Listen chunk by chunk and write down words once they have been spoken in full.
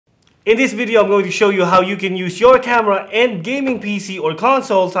In this video, I'm going to show you how you can use your camera and gaming PC or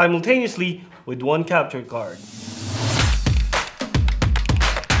console simultaneously with one capture card.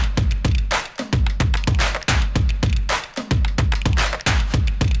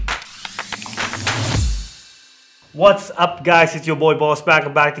 What's up guys, it's your boy Boss back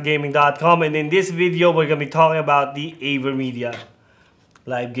on backtogaming.com, and in this video we're going to be talking about the AVerMedia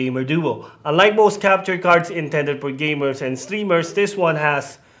Live Gamer Duo. Unlike most capture cards intended for gamers and streamers, this one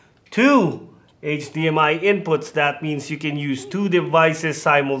has two HDMI inputs. That means you can use two devices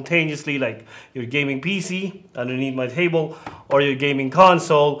simultaneously, like your gaming PC underneath my table or your gaming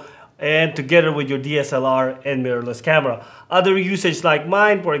console, and together with your DSLR and mirrorless camera. Other usage like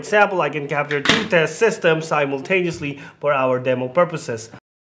mine, for example, I can capture two test systems simultaneously for our demo purposes.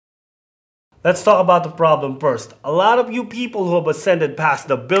 Let's talk about the problem first. A lot of you people who have ascended past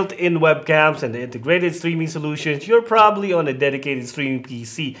the built-in webcams and the integrated streaming solutions, you're probably on a dedicated streaming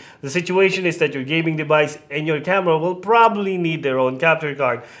PC. The situation is that your gaming device and your camera will probably need their own capture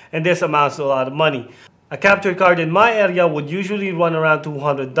card, and this amounts to a lot of money. A capture card in my area would usually run around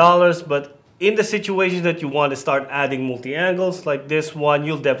 $200, but in the situation that you want to start adding multi-angles like this one,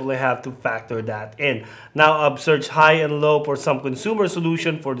 you'll definitely have to factor that in. Now I've searched high and low for some consumer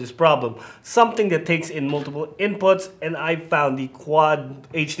solution for this problem, something that takes in multiple inputs, and I found the quad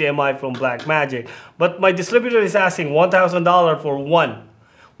HDMI from Blackmagic. But my distributor is asking $1,000 for one,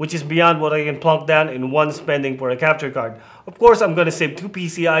 which is beyond what I can plunk down in one spending for a capture card. Of course, I'm going to save two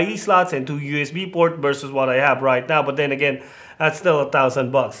PCIe slots and two USB ports versus what I have right now, but then again, that's still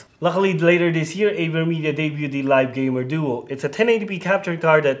 $1,000. Luckily, later this year, AVerMedia debuted the Live Gamer Duo. It's a 1080p capture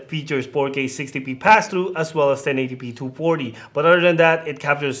card that features 4K 60p pass-through as well as 1080p 240. But other than that, it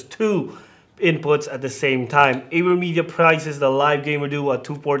captures two inputs at the same time. AVerMedia prices the Live Gamer Duo at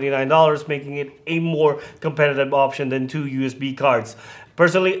 $249, making it a more competitive option than two USB cards.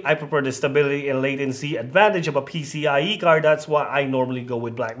 Personally, I prefer the stability and latency advantage of a PCIe card. That's why I normally go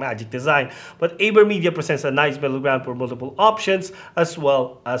with Blackmagic design. But AVerMedia presents a nice middle ground for multiple options as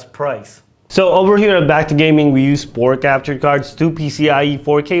well as price. So over here at Back to Gaming, we use four capture cards, two PCIe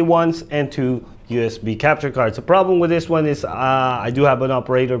 4K ones and two USB capture cards. The problem with this one is I do have an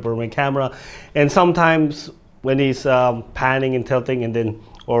operator for my camera, and sometimes when he's panning and tilting, and then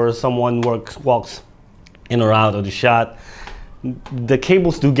or someone walks in or out of the shot, the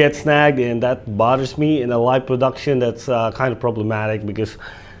cables do get snagged, and that bothers me. In a live production, that's kind of problematic because,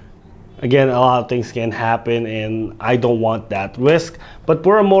 again, a lot of things can happen and I don't want that risk. But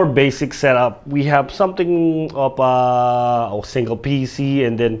for a more basic setup, we have something of a single PC,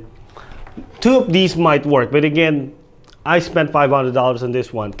 and then two of these might work. But again, I spent $500 on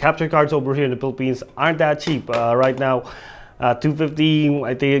this one. Capture cards over here in the Philippines aren't that cheap. Right now, $250,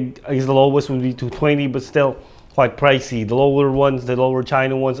 I think is the lowest, would be $220, but still quite pricey. The lower ones, the lower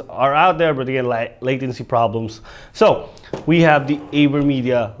China ones are out there, but again, latency problems. So we have the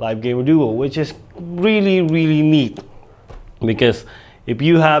AVerMedia Live Gamer Duo, which is really neat, because if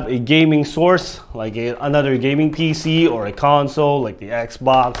you have a gaming source like another gaming PC or a console like the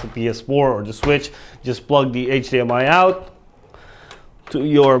Xbox, the PS4, or the Switch, just plug the HDMI out to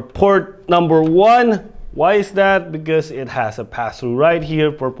your port number one. Why is that? Because it has a pass-through right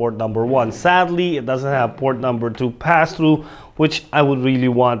here for port number one. Sadly, it doesn't have port number two pass-through, which I would really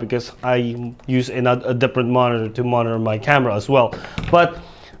want because I use a different monitor to monitor my camera as well. But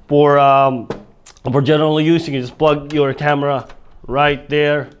for general use, you can just plug your camera right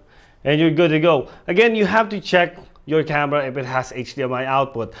there and you're good to go. Again, you have to check your camera if it has HDMI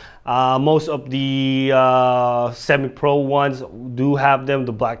output. Most of the semi-pro ones do have them.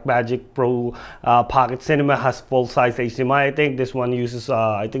 The Blackmagic Pro Pocket Cinema has full-size HDMI. I think this one uses,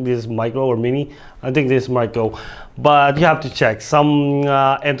 I think this is micro or mini. I think this is micro, but you have to check. Some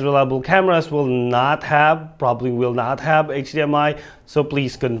entry-level cameras will not have, probably will not have HDMI. So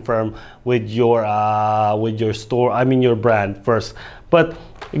please confirm with your store, I mean your brand first. But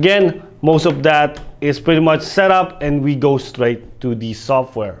again, most of that is pretty much set up, and we go straight to the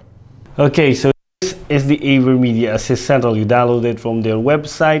software. Okay, so this is the AVerMedia Assist Central. You download it from their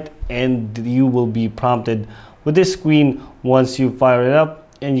website, and you will be prompted with this screen once you fire it up,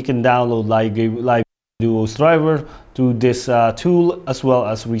 and you can download Live Duo's driver to this tool, as well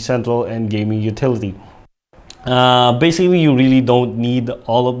as ReCentral and gaming utility. Basically, you really don't need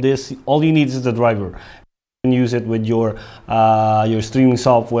all of this. All you need is the driver. Use it with your streaming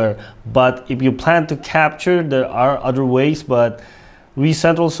software, but if you plan to capture, there are other ways, but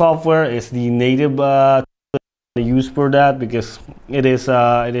ReCentral software is the native use for that, because it is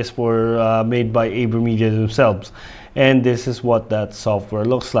for made by AVerMedia themselves, and this is what that software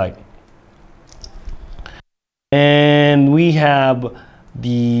looks like. And we have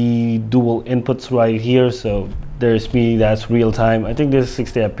the dual inputs right here. So there's me, that's real time. I think this is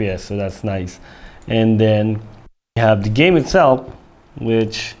 60 FPS, so that's nice. And then you have the game itself,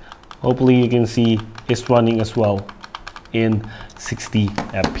 which hopefully you can see is running as well in 60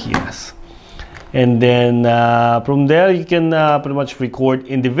 FPS. And then from there you can pretty much record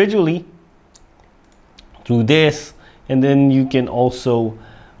individually through this, and then you can also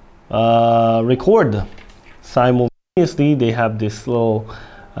record simultaneously. They have this little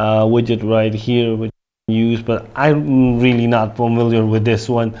widget right here which you can use, but I'm really not familiar with this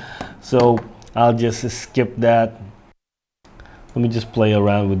one, so I'll just skip that. Let me just play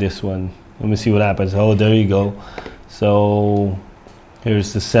around with this one. Let me see what happens. Oh, there you go. So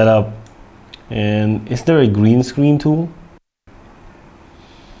here's the setup. And is there a green screen tool?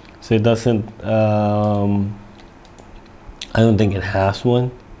 So it doesn't, I don't think it has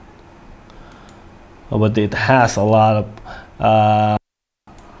one. Oh, but it has a lot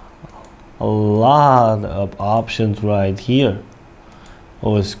of options right here.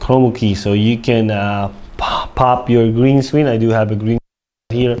 Oh, it's chroma key, so you can pop your green screen. I do have a green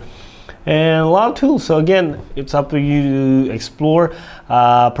screen here, and a lot of tools. So again, it's up to you to explore.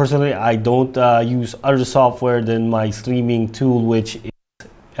 Personally, I don't use other software than my streaming tool, which is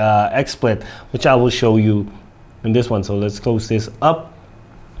XSplit, which I will show you in this one. So let's close this up.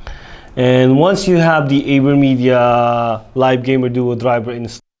 And once you have the AVerMedia Live Gamer Duo driver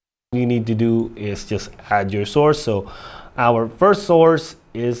installed, all you need to do is just add your source. So our first source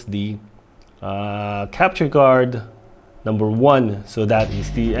is the capture card number 1. So that is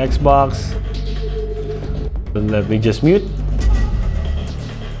the Xbox. Let me just mute.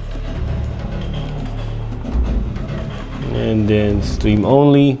 And then stream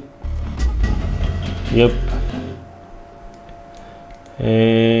only. Yep.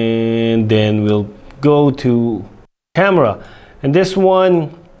 And then we'll go to camera, and this one,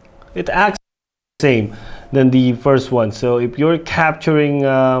 it acts the same than the first one. So if you're capturing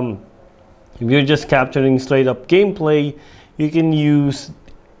if you're just capturing straight up gameplay, you can use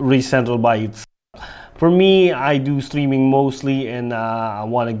recentral by itself. For me, I do streaming mostly, and I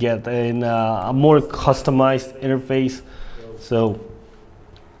want to get in a more customized interface. So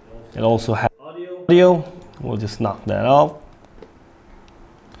it also has audio. We'll just knock that off.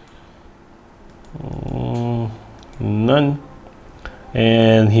 None.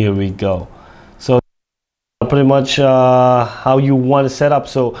 And here we go. So pretty much how you want to set up.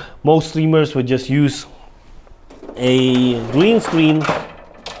 So most streamers would just use a green screen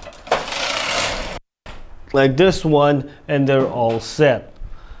like this one, and they're all set.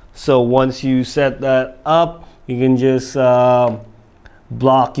 So once you set that up, you can just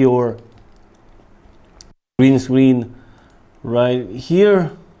block your green screen right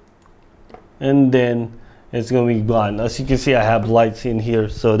here, and then it's going to be gone. As you can see, I have lights in here,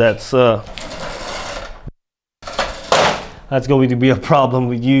 so that's going to be a problem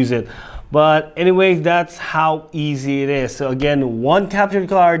with use it. But anyways, that's how easy it is. So again, one capture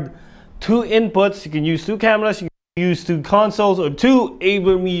card, 2 inputs. You can use 2 cameras, you can use 2 consoles, or 2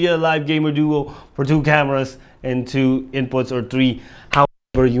 AVerMedia Live Gamer Duo for 2 cameras and 2 inputs, or 3,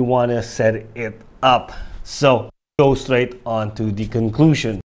 however you want to set it up. So go straight on to the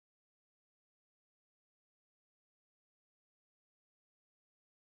conclusion.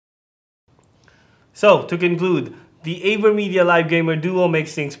 So to conclude, the AVerMedia Live Gamer Duo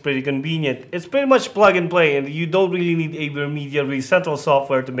makes things pretty convenient. It's pretty much plug and play, and you don't really need AVerMedia RealCentral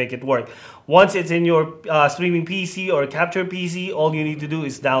software to make it work. Once it's in your streaming PC or capture PC, all you need to do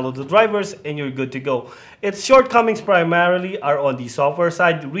is download the drivers and you're good to go. Its shortcomings primarily are on the software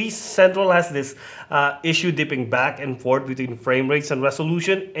side. RealCentral has this issue dipping back and forth between frame rates and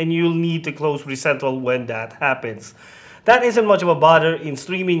resolution, and you'll need to close RealCentral when that happens. That isn't much of a bother in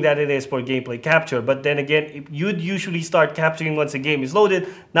streaming that it is for gameplay capture, but then again, you'd usually start capturing once a game is loaded,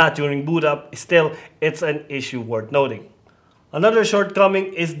 not during boot up. Still, it's an issue worth noting. Another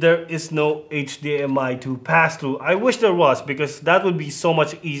shortcoming is there is no HDMI 2 pass-through. I wish there was, because that would be so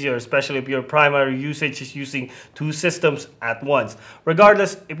much easier, especially if your primary usage is using 2 systems at once.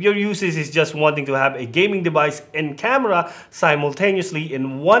 Regardless, if your usage is just wanting to have a gaming device and camera simultaneously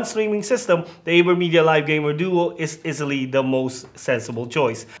in one streaming system, the AVerMedia Live Gamer Duo is easily the most sensible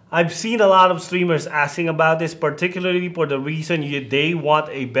choice. I've seen a lot of streamers asking about this, particularly for the reason they want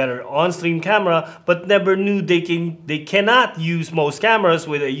a better on-stream camera, but never knew they cannot use most cameras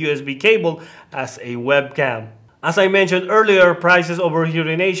with a USB cable as a webcam. As I mentioned earlier, prices over here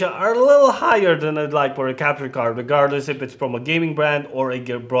in Asia are a little higher than I'd like for a capture card, regardless if it's from a gaming brand or a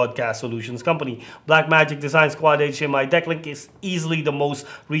broadcast solutions company. Blackmagic Design's Quad HDMI Decklink is easily the most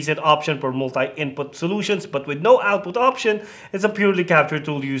recent option for multi-input solutions, but with no output option, it's a purely capture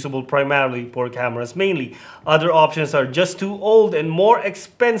tool usable primarily for cameras mainly. Other options are just too old and more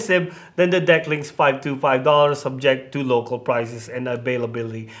expensive than the Decklink's $525, subject to local prices and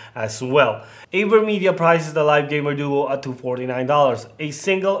availability as well. AVerMedia prices the Live Gamer Duo at $249. A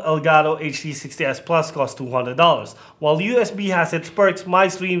single Elgato HD60S Plus costs $200. While USB has its perks, my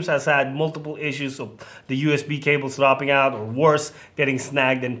streams has had multiple issues of the USB cables dropping out, or worse, getting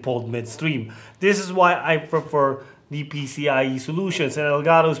snagged and pulled midstream. This is why I prefer the PCIe solutions, and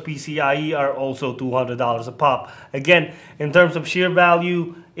Elgato's PCIe are also $200 a pop. Again, in terms of sheer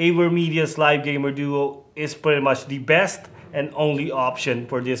value, AVerMedia's Live Gamer Duo is pretty much the best and only option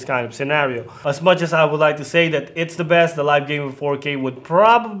for this kind of scenario. As much as I would like to say that it's the best, the Live Gamer 4K would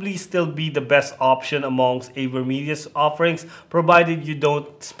probably still be the best option amongst AVerMedia's offerings, provided you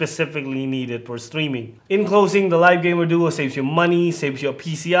don't specifically need it for streaming. In closing, the Live Gamer Duo saves you money, saves you a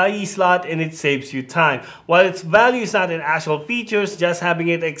PCIe slot, and it saves you time. While its value is not in actual features, just having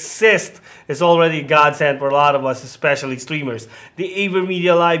it exist is already a godsend for a lot of us, especially streamers. The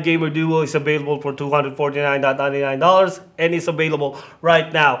AVerMedia Live Gamer Duo is available for $249.99 and is available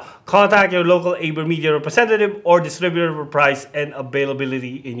right now. Contact your local AVerMedia representative or distributor for price and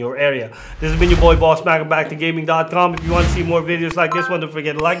availability in your area. This has been your boy Boss Mac, back to gaming.com. If you want to see more videos like this one, don't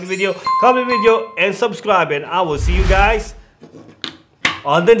forget to like the video, comment the video, and subscribe. And I will see you guys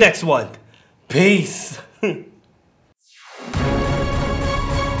on the next one. Peace.